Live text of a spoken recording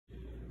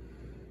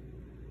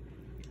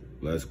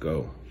Let's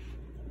go.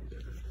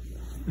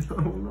 Oh,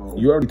 no.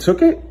 You already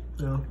took it?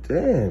 No.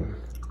 Damn.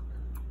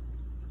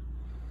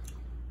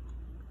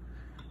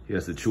 He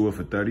has to chew it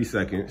for 30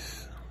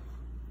 seconds.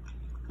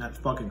 That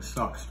fucking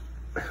sucks.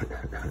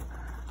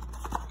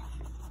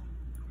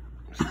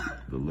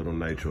 The little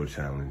nitro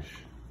challenge.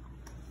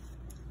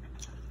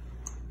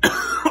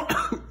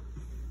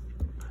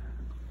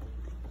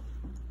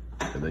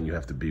 And then you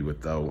have to be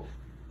without,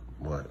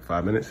 what,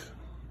 5 minutes?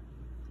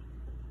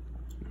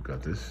 You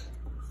got this.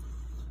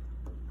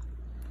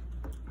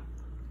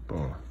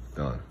 Boom,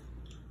 done.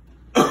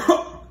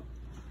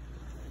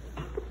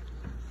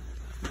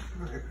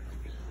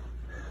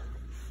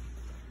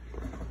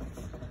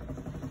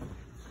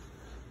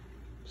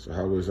 So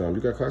how was, you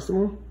got class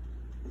tomorrow?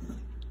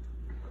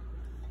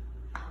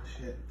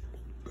 Shit.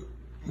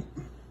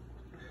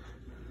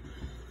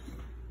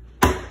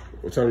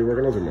 What time are you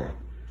working on tomorrow?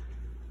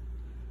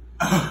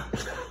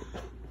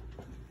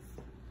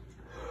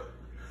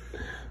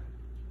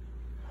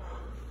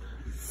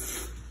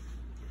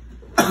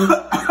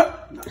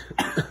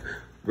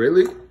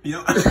 Really?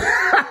 Yep.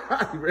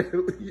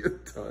 Really? You're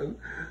done?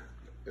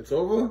 It's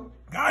over?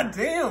 God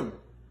damn.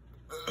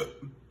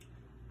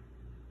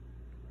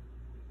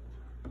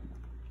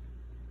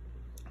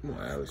 Come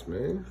on, Alex,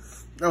 man.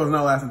 That was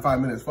not lasting 5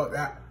 minutes. Fuck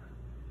that.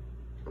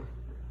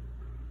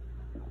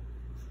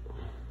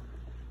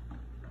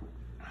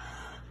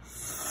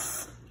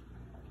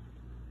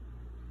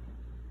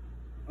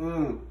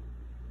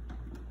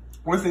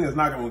 One thing that's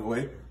not going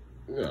away.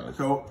 Yeah.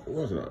 So, It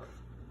was not.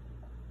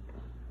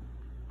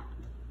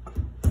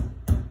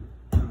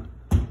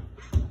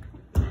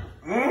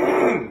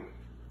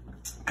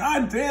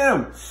 God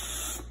damn.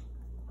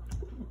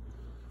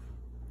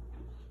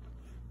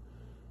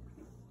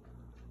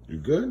 You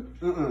good?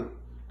 Mm-mm.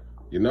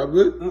 You're not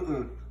good?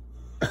 Mm-mm.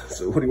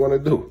 So what do you want to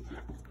do?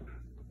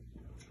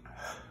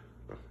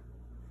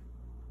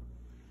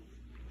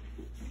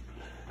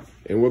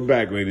 And we're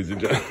back, ladies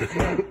and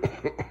gentlemen.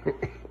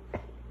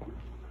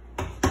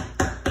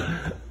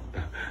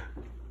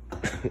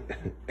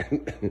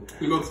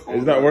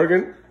 It's not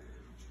working?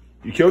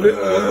 You killed it?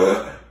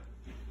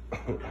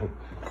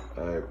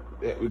 Alright,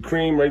 yeah, with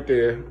cream right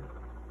there.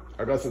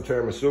 I got some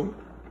tiramisu.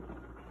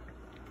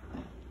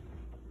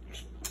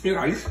 You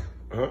got ice?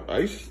 Huh?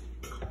 Ice?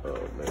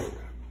 Oh, man.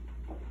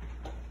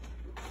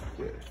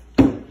 Yeah.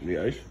 You need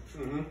ice?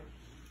 Mm-hmm.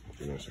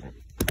 Give me a second.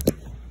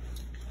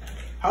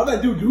 How'd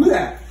that dude do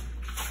that?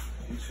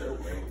 He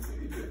choked, man.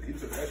 He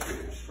took that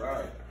shit in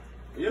stride.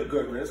 You're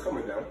good, man. It's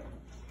coming down.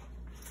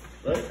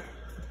 Right?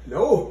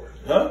 No.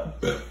 Huh?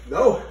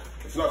 No.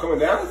 It's not coming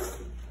down?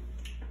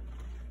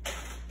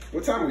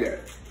 What time we at?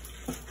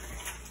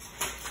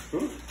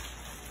 You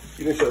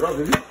didn't shut it off,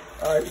 did you?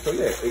 All right, so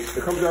yeah,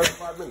 it comes down in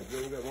 5 minutes.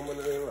 You got 1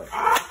 minute left.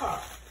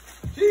 Ah!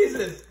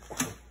 Jesus.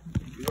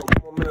 You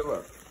got 1 more minute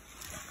left.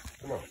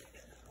 Come on.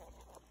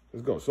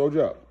 Let's go.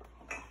 Soldier up.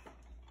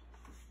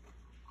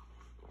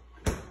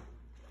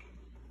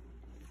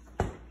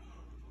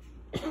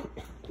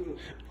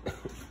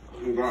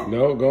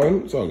 No, go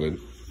on. It's all good.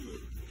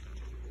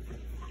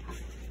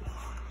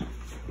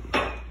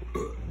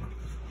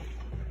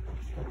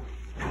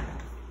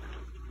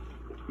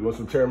 You want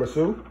some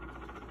tiramisu?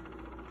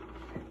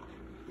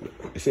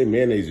 They say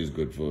mayonnaise is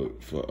good for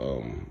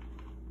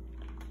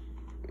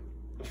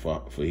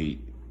heat.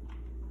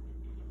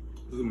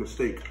 This is a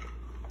mistake.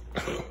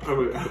 I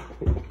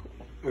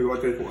mean,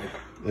 what this one?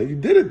 Yeah, you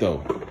did it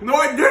though. No,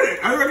 I didn't.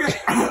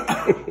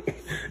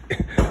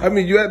 I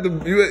mean, you at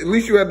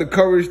least you had the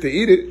courage to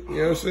eat it. You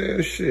know what I'm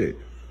saying? Shit.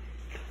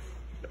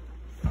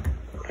 I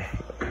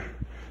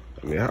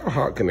mean, how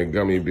hot can a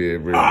gummy bear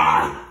really be?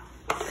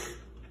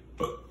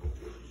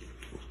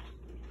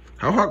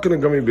 How hot can a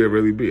gummy bear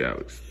really be,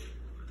 Alex?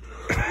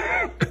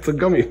 It's a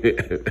gummy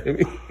bear. I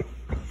mean,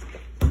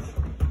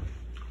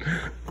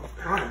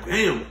 God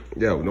damn.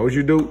 yo, know what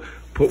you do?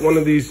 Put one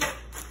of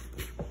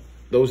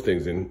those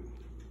things in.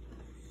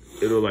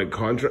 It'll like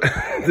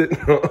contrast it.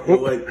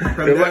 It'll, like,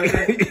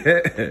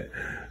 yeah.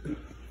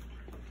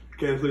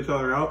 Cancel each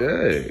other out?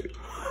 Hey.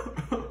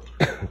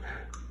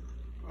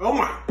 Oh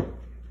my.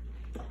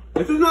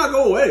 This does not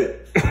go away.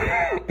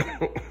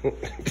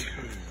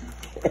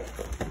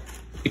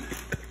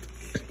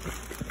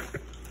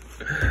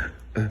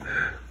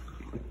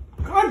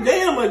 God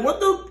damn, like what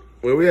the?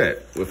 Where we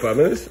at? With 5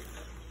 minutes?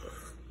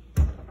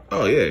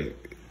 Oh yeah.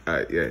 All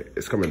right, yeah,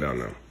 it's coming down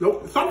now.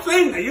 Nope, stop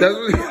saying that. You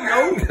don't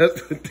know.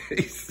 That's what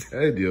they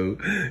said, yo.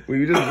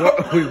 We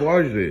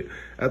watched it.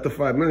 After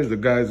 5 minutes, the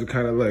guys were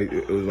kind of like,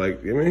 it was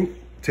like, you know what I mean?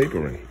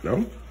 Tapering,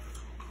 no?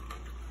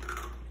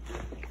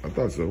 I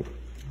thought so.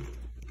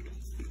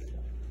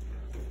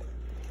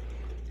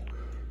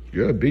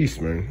 You're a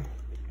beast, man.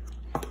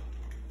 I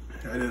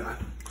did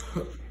not.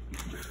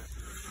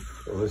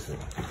 Listen.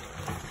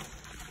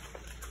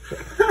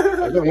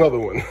 I got another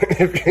one.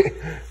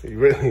 If you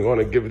really want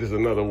to give this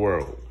another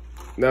whirl.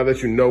 Now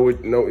that you know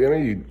it, you know,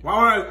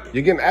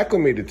 you're getting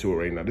acclimated to it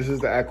right now. This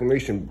is the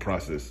acclimation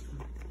process.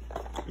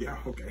 Yeah,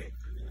 okay.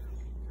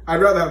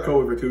 I'd rather have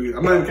COVID for 2 years.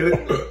 I'm not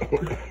even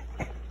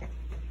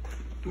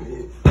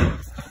kidding.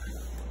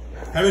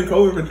 Having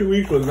COVID for 2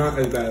 weeks was not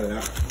as bad as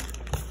that.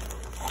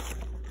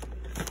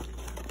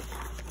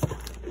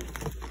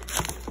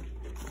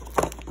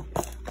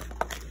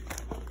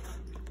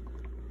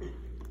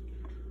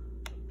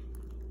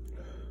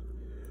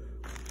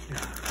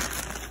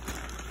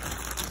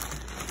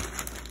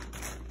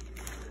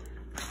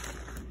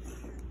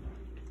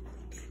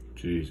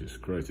 Jesus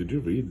Christ, did you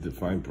read the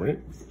fine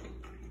print?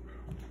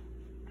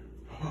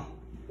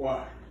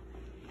 Why?